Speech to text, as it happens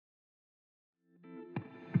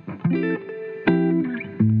Good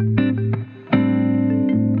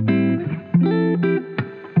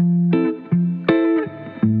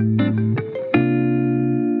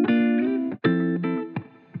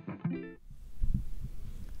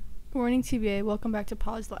morning, TBA. Welcome back to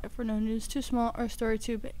Poly's Live, where no news too small or story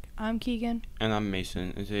too big. I'm Keegan. And I'm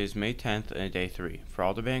Mason, and today is May 10th and day 3. For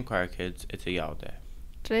all the Band Choir kids, it's a yellow day.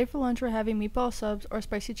 Today for lunch we're having meatball subs or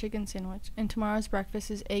spicy chicken sandwich, and tomorrow's breakfast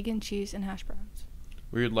is egg and cheese and hash browns.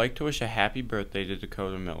 We would like to wish a happy birthday to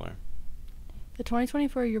Dakota Miller. The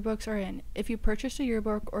 2024 yearbooks are in. If you purchased a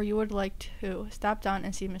yearbook or you would like to, stop down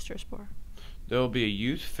and see Mr. Spore. There will be a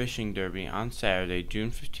youth fishing derby on Saturday,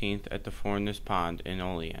 June 15th at the Forness Pond in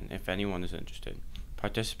Olean, if anyone is interested.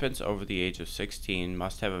 Participants over the age of 16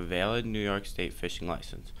 must have a valid New York State fishing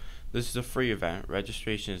license. This is a free event.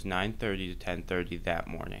 Registration is 9:30 to 10:30 that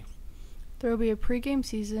morning. There will be a pregame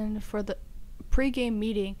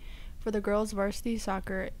meeting for the girls varsity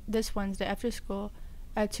soccer this Wednesday after school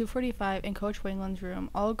at 2:45 in Coach Wangland's room.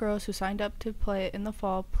 All girls who signed up to play in the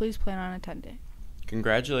fall, please plan on attending.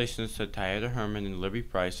 Congratulations to Tyetta Herman and Libby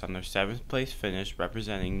Price on their 7th place finish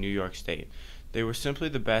representing New York State. They were simply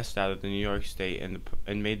the best out of the New York State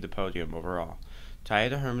and made the podium overall.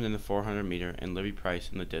 Tyetta Herman in the 400 meter and Libby Price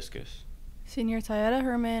in the discus. Senior Tyetta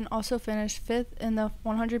Herman also finished 5th in the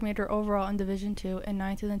 100 meter overall in Division II and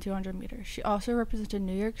 9th in the 200 meter. She also represented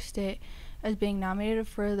New York State as being nominated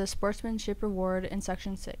for the Sportsmanship Award in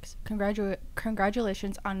Section 6.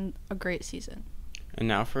 Congratulations on a great season. And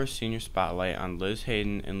now for a senior spotlight on Liz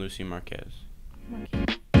Hayden and Lucy Marquez.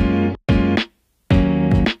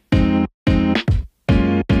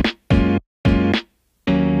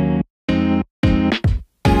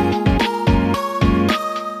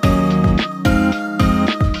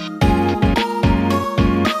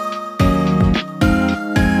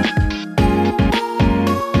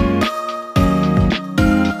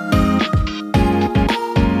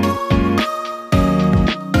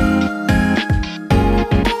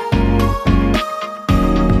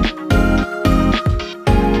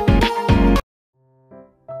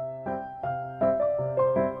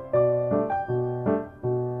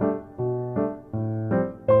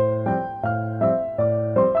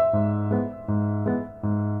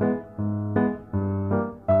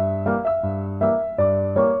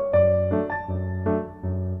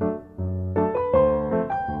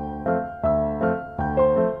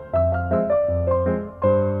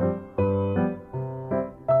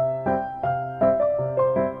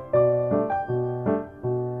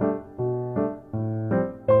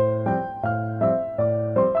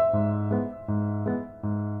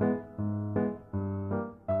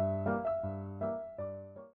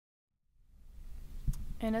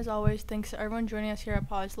 And as always, thanks to everyone joining us here at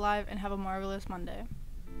Poly's Live, and have a marvelous Monday.